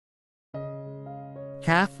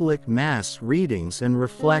Catholic Mass Readings and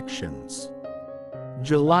Reflections.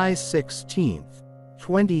 July 16,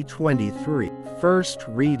 2023. First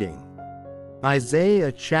reading.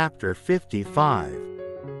 Isaiah chapter 55,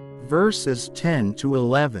 verses 10 to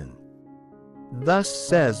 11. Thus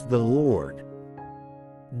says the Lord,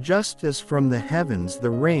 just as from the heavens the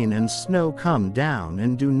rain and snow come down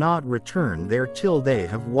and do not return there till they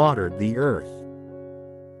have watered the earth,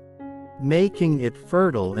 making it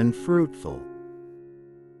fertile and fruitful,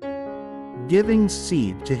 giving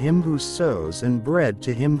seed to him who sows and bread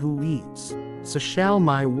to him who eats, so shall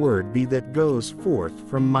my word be that goes forth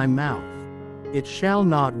from my mouth. It shall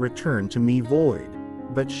not return to me void,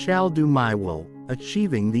 but shall do my will,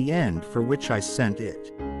 achieving the end for which I sent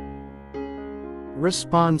it.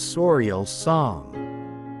 Responsorial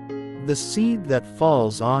Psalm. The seed that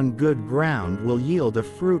falls on good ground will yield a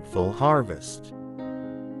fruitful harvest.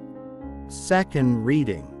 Second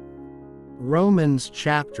reading. Romans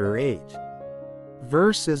chapter 8,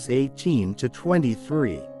 verses 18 to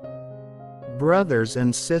 23. Brothers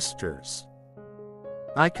and sisters,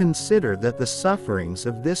 I consider that the sufferings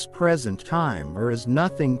of this present time are as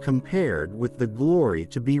nothing compared with the glory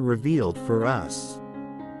to be revealed for us.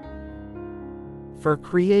 For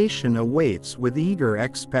creation awaits with eager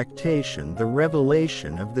expectation the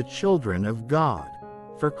revelation of the children of God,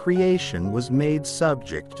 for creation was made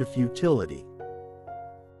subject to futility,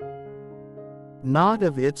 not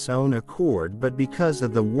of its own accord but because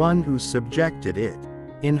of the one who subjected it,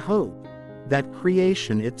 in hope that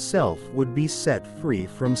creation itself would be set free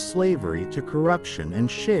from slavery to corruption and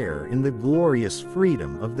share in the glorious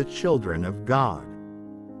freedom of the children of God.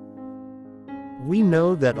 We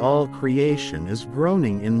know that all creation is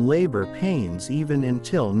groaning in labor pains even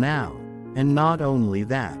until now, and not only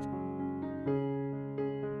that,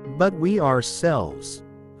 but we ourselves,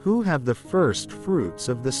 who have the first fruits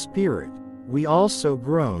of the Spirit, we also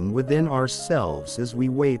groan within ourselves as we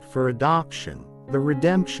wait for adoption, the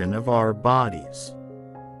redemption of our bodies.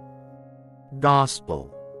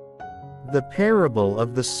 Gospel. The parable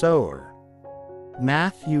of the sower.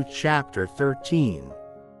 Matthew chapter 13,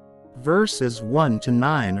 verses 1 to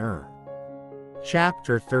 9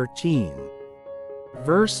 chapter 13,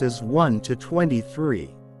 verses 1 to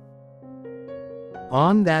 23.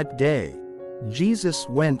 On that day, Jesus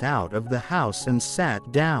went out of the house and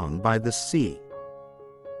sat down by the sea.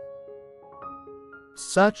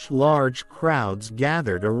 Such large crowds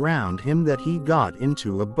gathered around him that he got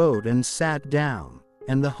into a boat and sat down,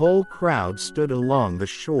 and the whole crowd stood along the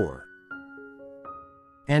shore.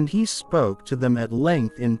 And he spoke to them at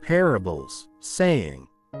length in parables, saying,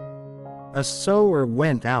 A sower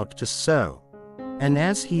went out to sow, and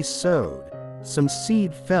as he sowed, some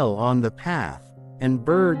seed fell on the path, and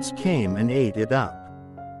birds came and ate it up.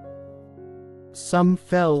 Some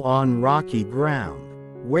fell on rocky ground,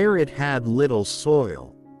 where it had little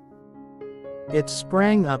soil. It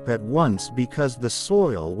sprang up at once because the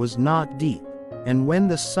soil was not deep, and when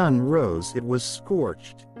the sun rose it was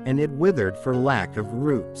scorched, and it withered for lack of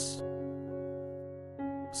roots.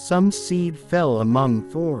 Some seed fell among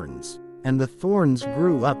thorns, and the thorns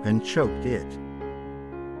grew up and choked it.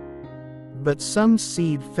 But some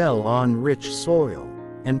seed fell on rich soil,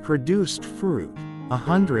 and produced fruit,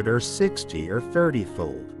 100 or 60 or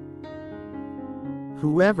 30-fold.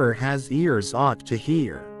 Whoever has ears ought to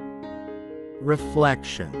hear.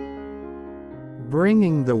 Reflection.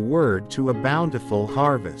 Bringing the word to a bountiful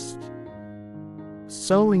harvest.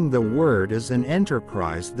 Sowing the word is an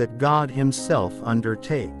enterprise that God Himself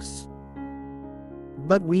undertakes.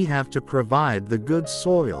 But we have to provide the good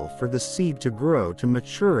soil for the seed to grow to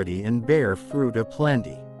maturity and bear fruit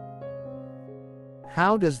aplenty.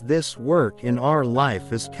 How does this work in our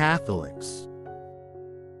life as Catholics?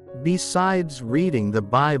 Besides reading the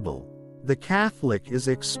Bible, the Catholic is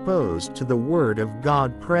exposed to the Word of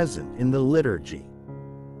God present in the liturgy.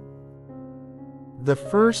 The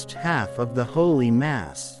first half of the Holy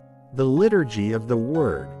Mass, the liturgy of the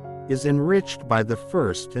Word, is enriched by the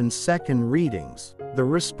first and second readings, the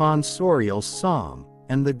responsorial psalm,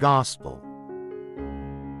 and the Gospel.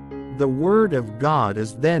 The Word of God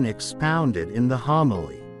is then expounded in the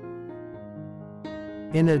homily.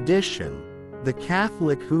 In addition, the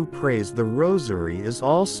Catholic who prays the Rosary is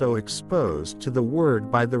also exposed to the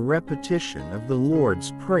Word by the repetition of the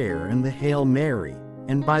Lord's Prayer and the Hail Mary,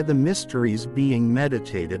 and by the mysteries being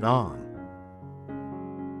meditated on.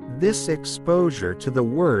 This exposure to the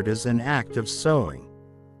Word is an act of sowing.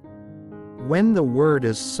 When the Word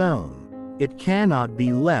is sown, it cannot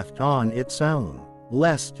be left on its own,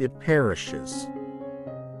 lest it perishes.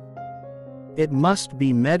 It must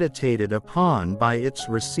be meditated upon by its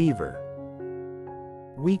receiver.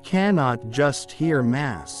 We cannot just hear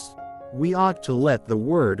Mass. We ought to let the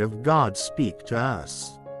Word of God speak to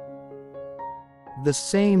us. The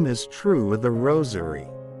same is true of the Rosary.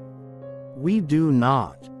 We do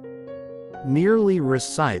not merely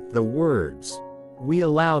recite the words, we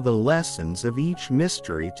allow the lessons of each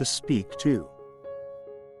mystery to speak to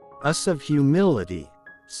us of humility,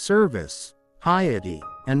 service, piety,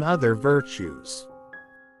 and other virtues.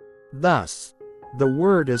 Thus, the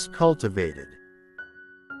Word is cultivated.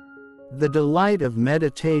 The delight of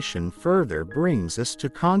meditation further brings us to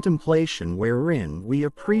contemplation, wherein we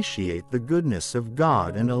appreciate the goodness of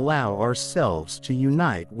God and allow ourselves to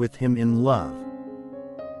unite with Him in love.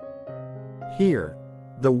 Here,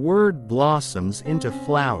 the Word blossoms into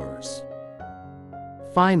flowers.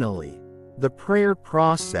 Finally, the prayer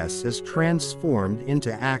process is transformed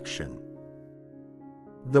into action.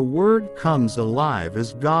 The Word comes alive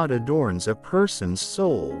as God adorns a person's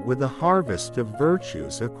soul with a harvest of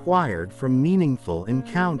virtues acquired from meaningful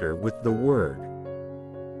encounter with the Word.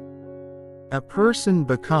 A person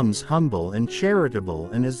becomes humble and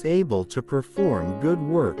charitable and is able to perform good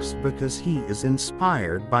works because he is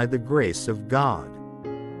inspired by the grace of God.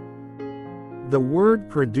 The Word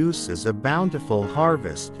produces a bountiful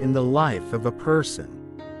harvest in the life of a person.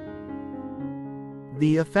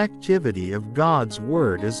 The effectivity of God's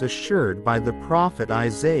Word is assured by the prophet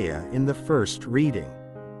Isaiah in the first reading.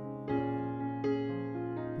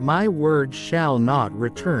 My word shall not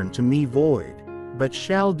return to me void, but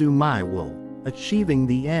shall do my will, achieving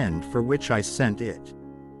the end for which I sent it.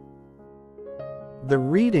 The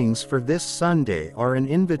readings for this Sunday are an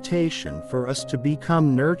invitation for us to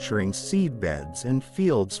become nurturing seedbeds and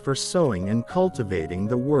fields for sowing and cultivating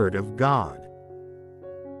the Word of God.